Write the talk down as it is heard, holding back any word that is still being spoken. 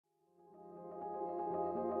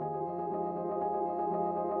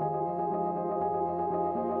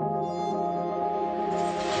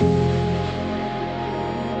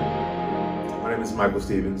name is Michael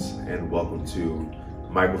Stevens, and welcome to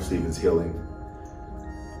Michael Stevens Healing.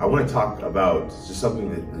 I want to talk about just something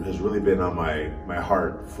that has really been on my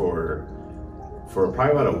heart for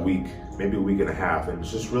probably about a week, maybe a week and a half, and it's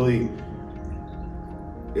just really,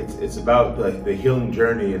 it's about the healing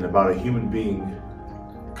journey and about a human being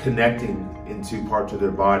connecting into parts of their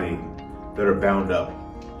body that are bound up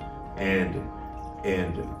and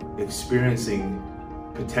experiencing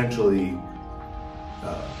potentially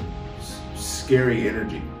scary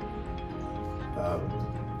energy. I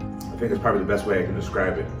think it's probably the best way I can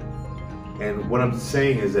describe it. And what I'm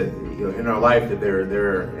saying is that, you know, in our life, that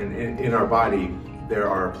in our body, there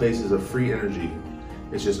are places of free energy.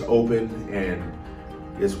 It's just open and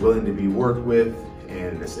it's willing to be worked with,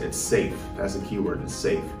 and it's safe. That's the key word, it's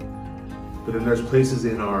safe. But then there's places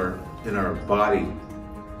in our body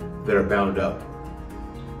that are bound up,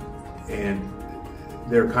 and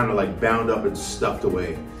they're kind of like bound up and stuffed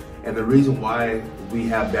away. And the reason why we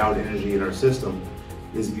have bound energy in our system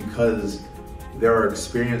is because there are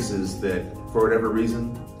experiences that, for whatever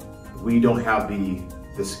reason, we don't have the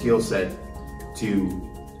skill set to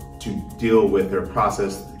deal with or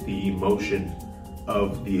process the emotion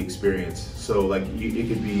of the experience. So like it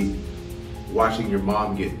could be watching your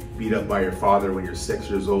mom get beat up by your father when you're 6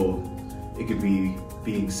 years old. It could be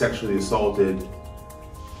being sexually assaulted,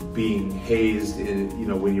 being hazed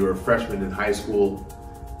when you were a freshman in high school,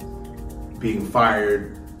 being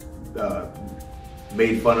fired,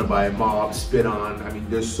 made fun of by a mob, spit on. I mean,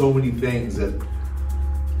 there's so many things that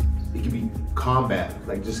it could be combat,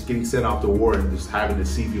 like just getting sent off to war and just having to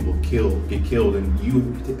see people get killed, and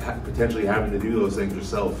you potentially having to do those things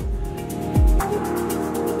yourself.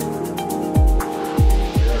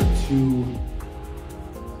 There are two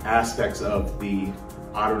aspects of the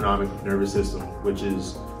autonomic nervous system, which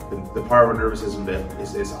is the part of our nervous system that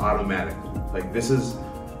is automatic. Like this is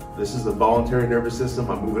the voluntary nervous system.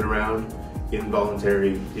 I'm moving around.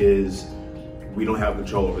 Involuntary is we don't have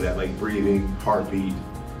control over that, like breathing, heartbeat,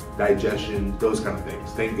 digestion, those kind of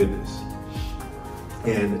things. Thank goodness.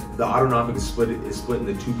 And the autonomic is split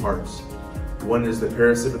into two parts. One is the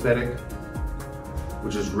parasympathetic,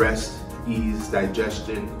 which is rest, ease,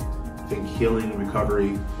 digestion, think healing,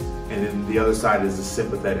 recovery. And then the other side is the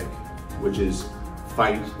sympathetic, which is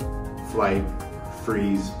fight, flight,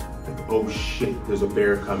 freeze. Like, oh shit, there's a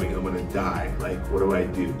bear coming, I'm gonna die. Like, what do I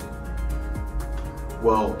do?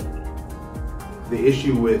 Well, the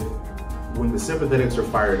issue with when the sympathetics are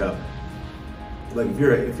fired up, like if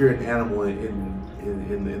you're an animal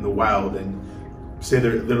in the wild, and say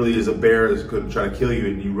there literally is a bear that's going to try to kill you,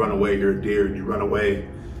 and you run away, you're a deer and you run away,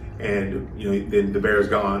 and then the bear is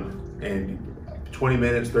gone, and 20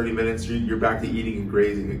 minutes, 30 minutes, you're back to eating and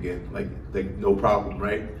grazing again, like no problem,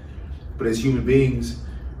 right? But as human beings,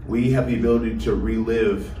 we have the ability to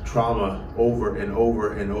relive trauma over and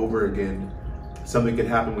over and over again. Something could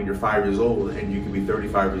happen when you're 5 years old, and you can be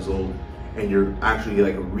 35 years old, and you're actually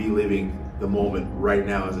like reliving the moment right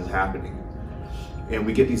now as it's happening. And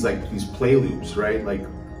we get these play loops, right? Like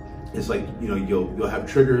it's like, you'll have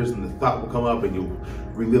triggers, and the thought will come up, and you'll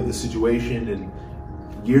relive the situation, and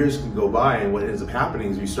years can go by, and what ends up happening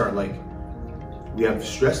is we have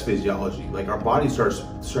stress physiology. Like our body starts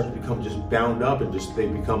to become just bound up, and they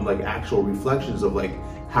become like actual reflections of like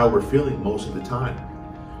how we're feeling most of the time.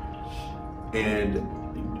 And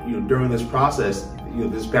during this process,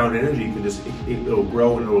 this bound energy can just it'll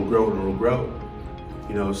grow and it'll grow and it'll grow.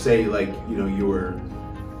 Say like you were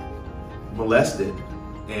molested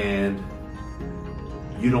and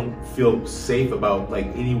you don't feel safe about like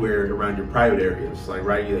anywhere around your private areas, like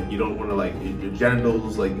right, you don't want to like your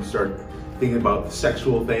genitals, like you start thinking about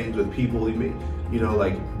sexual things with people, you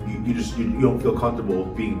don't feel comfortable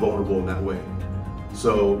being vulnerable in that way.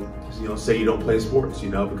 So say you don't play sports,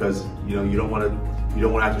 because you don't want to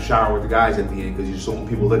have to shower with the guys at the end because you just don't want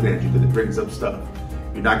people looking at you because it brings up stuff.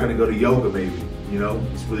 You're not going to go to yoga, maybe,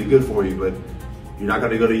 it's really good for you, but you're not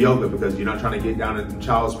going to go to yoga because you're not trying to get down in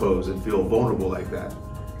child's pose and feel vulnerable like that.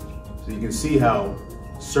 So you can see how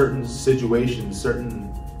certain situations, certain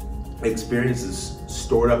experiences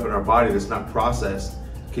stored up in our body that's not processed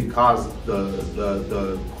can cause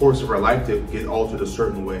the course of our life to get altered a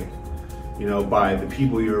certain way. By the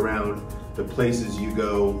people you're around, the places you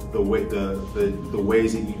go, the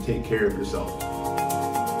ways that you take care of yourself.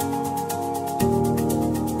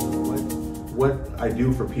 What I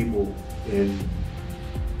do for people in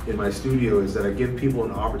my studio is that I give people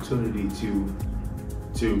an opportunity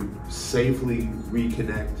to safely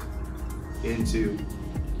reconnect into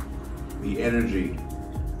the energy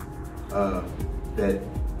that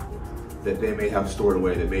they may have stored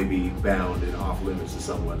away, that may be bound and off limits to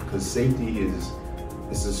someone. Because safety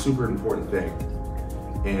This is a super important thing.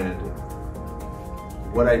 And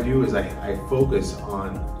what I do is I focus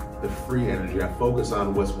on the free energy. I focus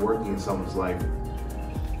on what's working in someone's life.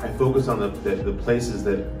 I focus on the places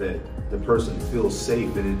that the person feels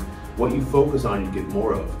safe, and what you focus on, you get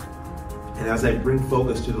more of. And as I bring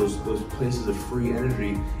focus to those places of free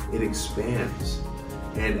energy, it expands.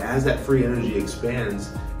 And as that free energy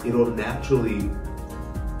expands, it'll naturally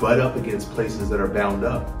butt up against places that are bound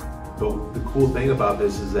up. But the cool thing about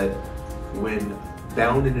this is that when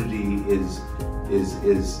bound energy is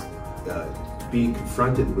being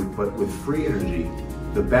confronted with free energy,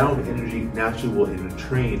 the bound energy naturally will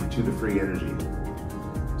entrain to the free energy.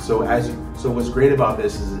 So what's great about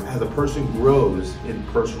this is as a person grows in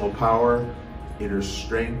personal power, inner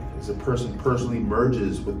strength, as a person personally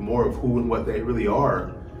merges with more of who and what they really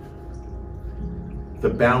are, the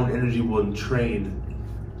bound energy will entrain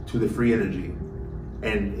to the free energy.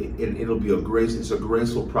 And it'll be it's a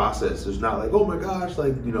graceful process. There's not like, oh my gosh,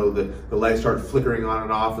 like, you know, the lights start flickering on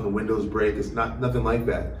and off and the windows break. It's nothing like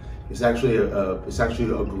that. It's actually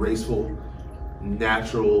a graceful,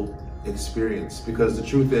 natural experience, because the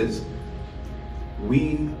truth is,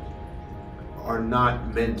 we are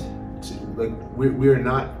not meant to, like, we are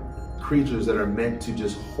not creatures that are meant to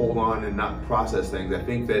just hold on and not process things. I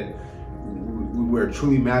think that we're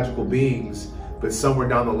truly magical beings, but somewhere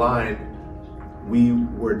down the line, we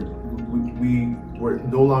were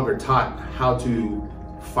no longer taught how to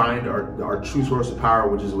find our true source of power,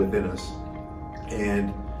 which is within us.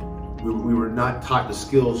 And we were not taught the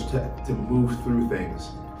skills to move through things,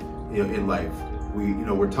 you know, in life.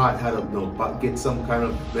 We're taught how to, you know, get some kind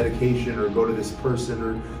of medication, or go to this person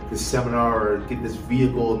or this seminar, or get this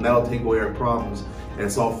vehicle, and that'll take away our problems. And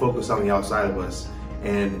it's all focused on the outside of us.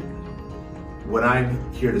 And what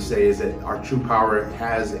I'm here to say is that our true power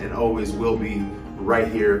has and always will be right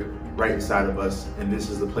here, right inside of us. And this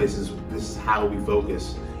is this is how we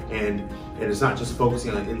focus. And it's not just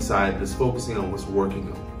focusing on the inside, but it's focusing on what's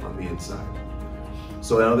working on the inside.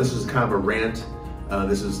 So I know this is kind of a rant.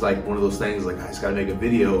 This is like one of those things, like, I just gotta make a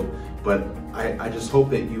video, but I just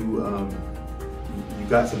hope that you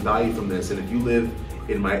got some value from this. And if you live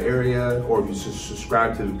in my area, or if you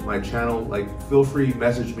subscribe to my channel, like, feel free,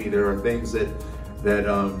 message me. There are things that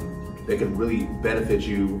can really benefit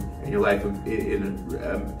you in your life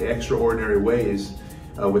in extraordinary ways,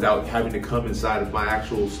 without having to come inside of my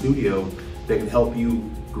actual studio, that can help you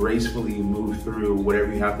gracefully move through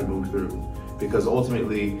whatever you have to move through. Because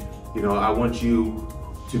ultimately, you know, I want you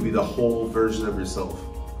to be the whole version of yourself.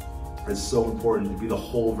 It's so important to be the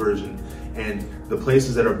whole version. And the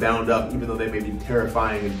places that are bound up, even though they may be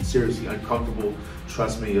terrifying and seriously uncomfortable,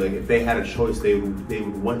 trust me, like, if they had a choice, they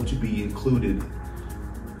would want to be included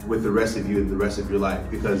with the rest of you and the rest of your life.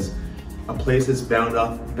 Because a place that's bound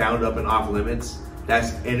up and off limits,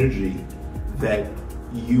 that's energy that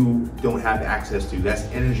you don't have access to. That's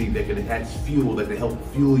energy that's fuel that can help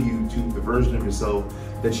fuel you to the version of yourself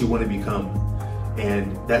that you want to become.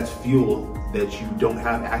 And that's fuel that you don't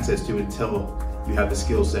have access to until you have the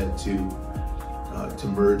skill set to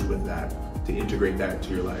merge with that, to integrate that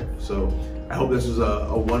into your life. So I hope this was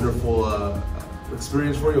a wonderful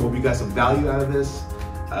experience for you. I hope you got some value out of this.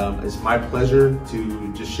 It's my pleasure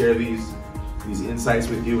to just share these insights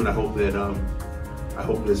with you, and I hope that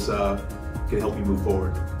this can help you move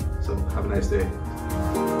forward. So have a nice day.